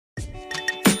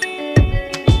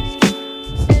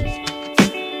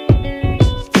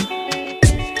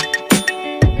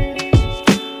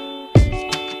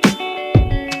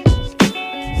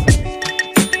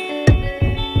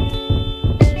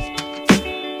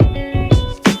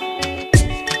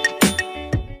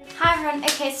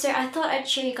so I thought I'd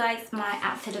show you guys my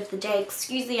outfit of the day.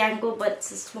 Excuse the angle, but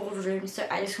it's a small room, so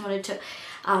I just wanted to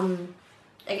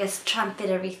I guess try and fit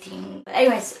everything. But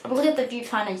anyways, I'm looking at the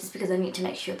viewfinder just because I need to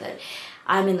make sure that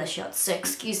I'm in the shot, so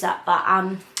excuse that. But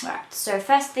alright, so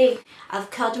first thing, I've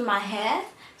curled my hair.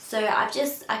 So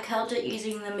I curled it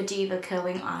using the Medeva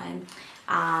curling iron,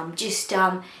 just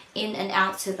in and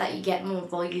out so that you get more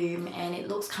volume and it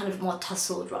looks kind of more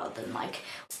tousled rather than like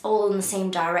all in the same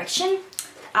direction.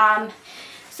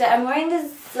 So I'm wearing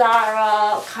the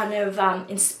Zara kind of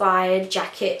inspired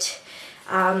jacket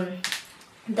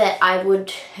that I would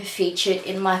have featured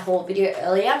in my haul video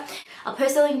earlier. I'll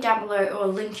post a link down below or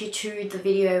link you to the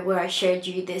video where I showed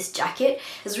you this jacket.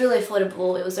 It's really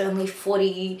affordable. It was only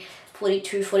 $42,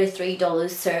 $43,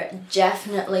 so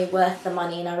definitely worth the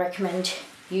money, and I recommend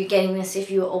you getting this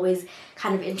if you're always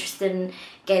kind of interested in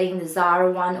getting the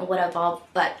Zara one or whatever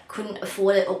but couldn't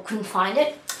afford it or couldn't find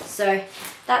it. So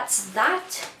that's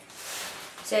that.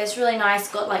 So it's really nice,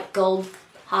 got like gold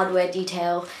hardware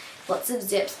detail, lots of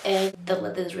zips, and the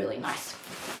leather is really nice.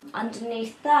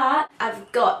 Underneath that,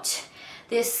 I've got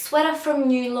this sweater from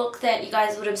New Look that you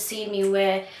guys would have seen me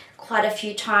wear quite a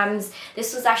few times.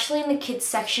 This was actually in the kids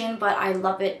section, but I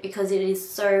love it because it is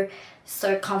so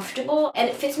comfortable and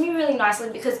it fits me really nicely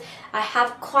because I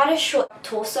have quite a short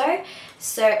torso.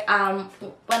 So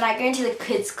when I go into the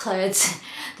kids clothes,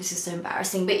 this is so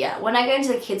embarrassing, but yeah, when I go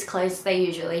into the kids clothes, they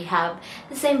usually have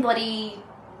the same body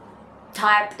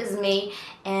type as me,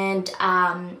 and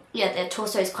yeah, their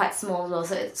torso is quite small as well,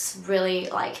 so it's really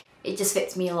like, it just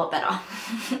fits me a lot better.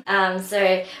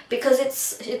 So because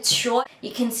it's short,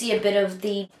 you can see a bit of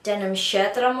the denim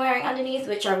shirt that I'm wearing underneath,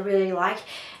 which I really like.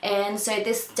 And so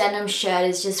this denim shirt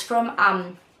is just from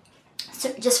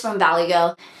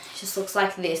Valleygirl. It just looks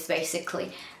like this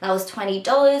basically. That was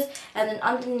 $20. And then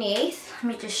underneath, let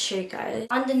me just show you guys.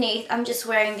 Underneath, I'm just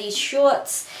wearing these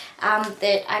shorts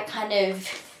that I kind of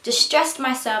distressed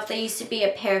myself. They used to be a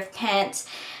pair of pants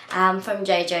from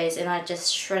JJ's, and I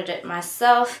just shredded it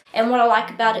myself. And what I like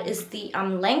about it is the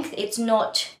length. It's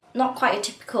not quite a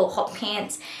typical hot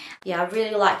pants. Yeah, I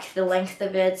really like the length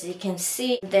of it, as you can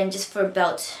see. Then just for a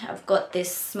belt, I've got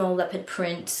this small leopard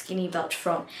print skinny belt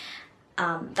from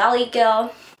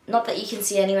Valleygirl. Not that you can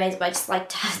see anyways, but I just like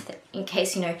to have that in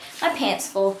case, you know, my pants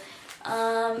fall.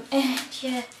 And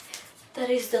yeah,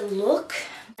 that is the look.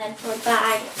 And for a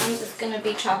bag, I'm just going to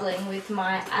be travelling with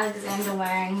my Alexander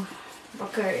Wang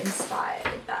Rocco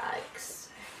inspired bags.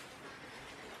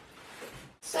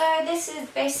 So this is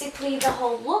basically the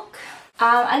whole look.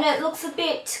 I know it looks a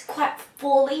bit quite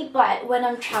fally, but when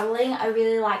I'm traveling, I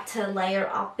really like to layer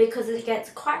up because it gets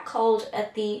quite cold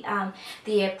at the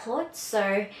airport.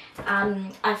 So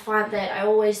I find that I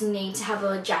always need to have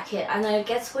a jacket, and I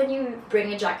guess when you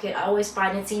bring a jacket, I always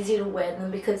find it's easier to wear them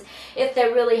because if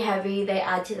they're really heavy, they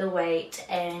add to the weight,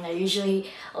 and I usually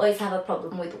always have a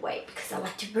problem with weight because I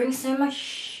like to bring so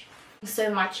much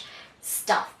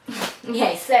stuff.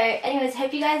 Okay, so anyways,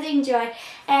 hope you guys enjoy,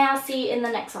 and I'll see you in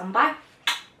the next one. Bye.